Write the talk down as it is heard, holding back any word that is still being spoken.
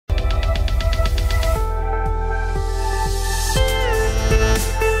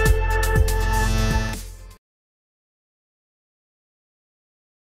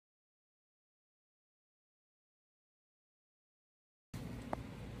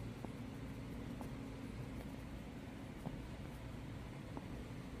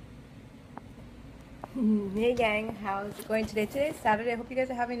Hey gang, how's it going today? Today's Saturday. I hope you guys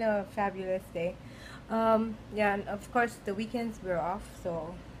are having a fabulous day. Yeah, and of course the weekends we're off,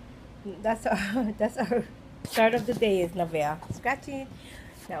 so that's our that's our start of the day is Navea. Scratching.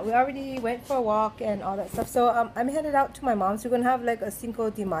 Now we already went for a walk and all that stuff. So I'm headed out to my mom's. We're gonna have like a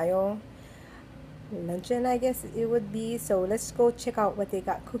Cinco de Mayo luncheon, I guess it would be. So let's go check out what they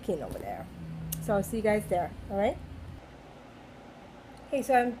got cooking over there. So I'll see you guys there. All right. Hey,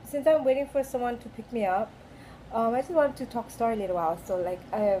 so since I'm waiting for someone to pick me up, I just wanted to talk story a little while. So like,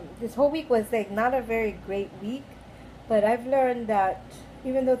 this whole week was like not a very great week, but I've learned that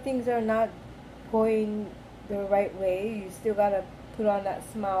even though things are not going the right way, you still gotta put on that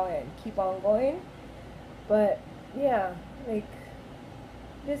smile and keep on going. But yeah, like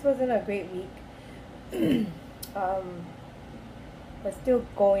this wasn't a great week, but still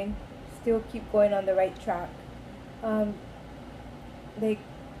going, still keep going on the right track. Um, like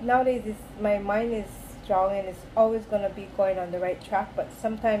nowadays is my mind is strong and it's always gonna be going on the right track, but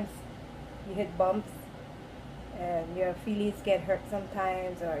sometimes you hit bumps and your feelings get hurt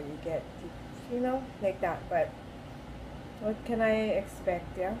sometimes, or you get, like that. But what can I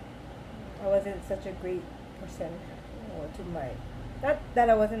expect? Yeah, I wasn't such a great person, to my, not that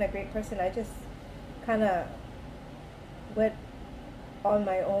I wasn't a great person, I just kind of went on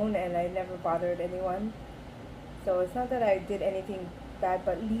my own and I never bothered anyone. So it's not that I did anything bad,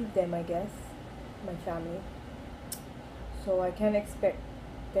 but leave them, I guess, my family. So I can't expect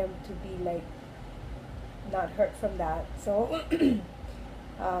them to be like not hurt from that. So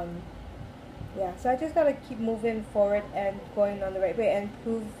um, yeah. So I just gotta keep moving forward and going on the right way and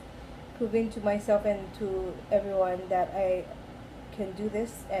proving to myself and to everyone that I can do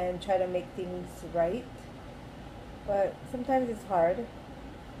this and try to make things right. But sometimes it's hard.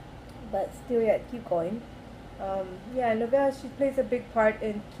 But still, yeah, keep going. Yeah, Novella, she plays a big part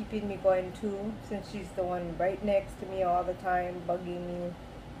in keeping me going too, since she's the one right next to me all the time, bugging me.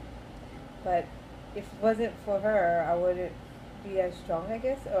 But if it wasn't for her, I wouldn't be as strong, I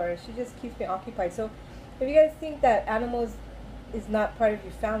guess, or she just keeps me occupied. So if you guys think that animals is not part of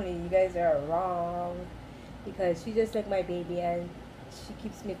your family, you guys are wrong, because she's just like my baby and she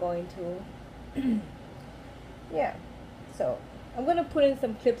keeps me going too. Yeah, so I'm gonna put in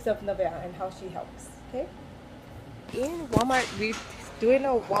some clips of Novella and how she helps, okay? In Walmart, we're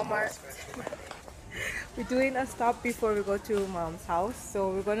doing a stop before we go to mom's house. So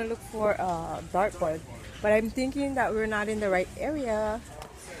we're gonna look for a dartboard, but I'm thinking that we're not in the right area,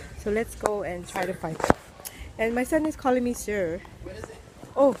 so let's go and try to find it. And my son is calling me sir.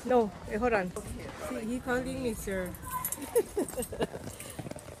 Oh no, wait, hold on. See, he's calling me sir.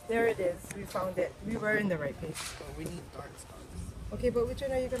 There it is, we found it. We were in the right place. But we need darts. Okay, but which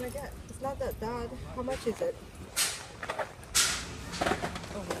one are you gonna get? It's not that bad. How much is it?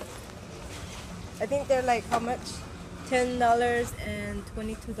 I think they're like, how much? $10 and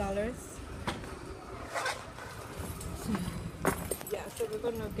 $22. Yeah, so we're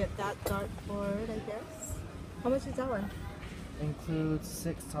gonna get that dartboard, I guess. How much is that one? Includes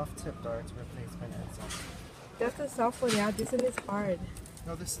 6 soft tip darts, replacement, and soft. That's the soft one, yeah. This one is hard.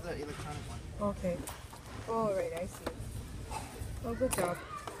 No, this is the electronic one. Okay. Oh, right, I see. Oh, good job.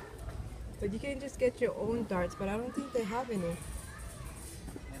 But you can just get your own darts, but I don't think they have any.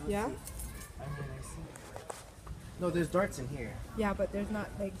 Yeah? I mean, I see. No, there's darts in here. Yeah, but there's not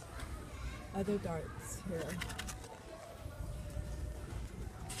like other darts here.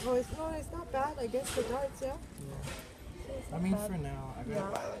 Oh, it's not bad. I guess the darts, yeah. I mean, bad for now, I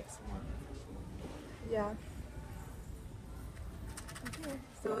gotta buy like some more. Yeah. Okay.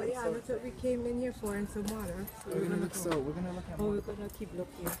 So yeah, that's what we came in here for, and some water. So we're gonna look at. Oh, we're gonna keep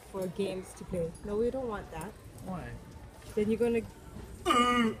looking for games to play. No, we don't want that. Why? Then you're gonna.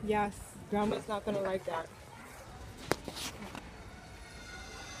 Yes, Grandma's not gonna like that.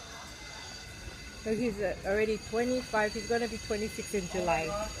 So he's already 25. He's gonna be 26 in July.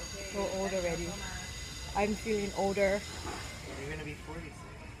 So old already. I'm feeling older. You're gonna be 40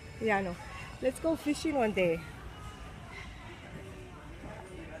 soon. Yeah, I know. Let's go fishing one day.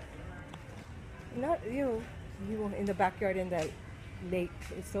 Not you in the backyard in the lake.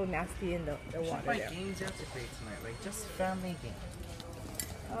 It's so nasty in the water What there. games you have to play tonight? Like just family games.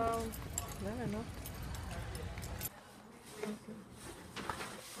 I don't know.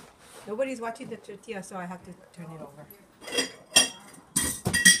 Nobody's watching the tortilla, so I have to turn it over.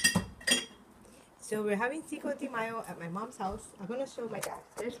 So we're having Cinco de Mayo at my mom's house. I'm gonna show my dad.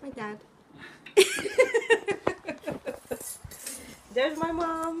 There's my dad. There's my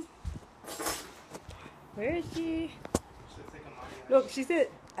mom. Where is she? Look, she said,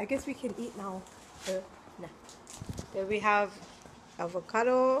 I guess we can eat now. Nah. Then we have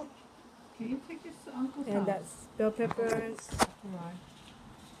avocado, Can you take this to Uncle's And house? that's bell peppers.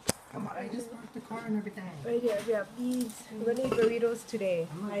 Come on, I just parked the car and everything. Right here, we have these. We're gonna eat burritos today.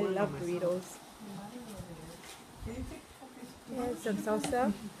 I love burritos. And some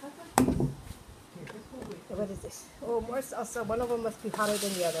salsa. What is this? Oh, more salsa. One of them must be hotter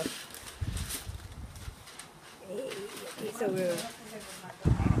than the other. Hey, okay, so we're...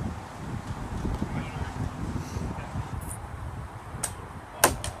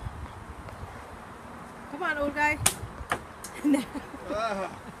 Come on, old guy.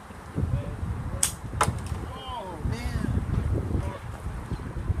 Oh, man.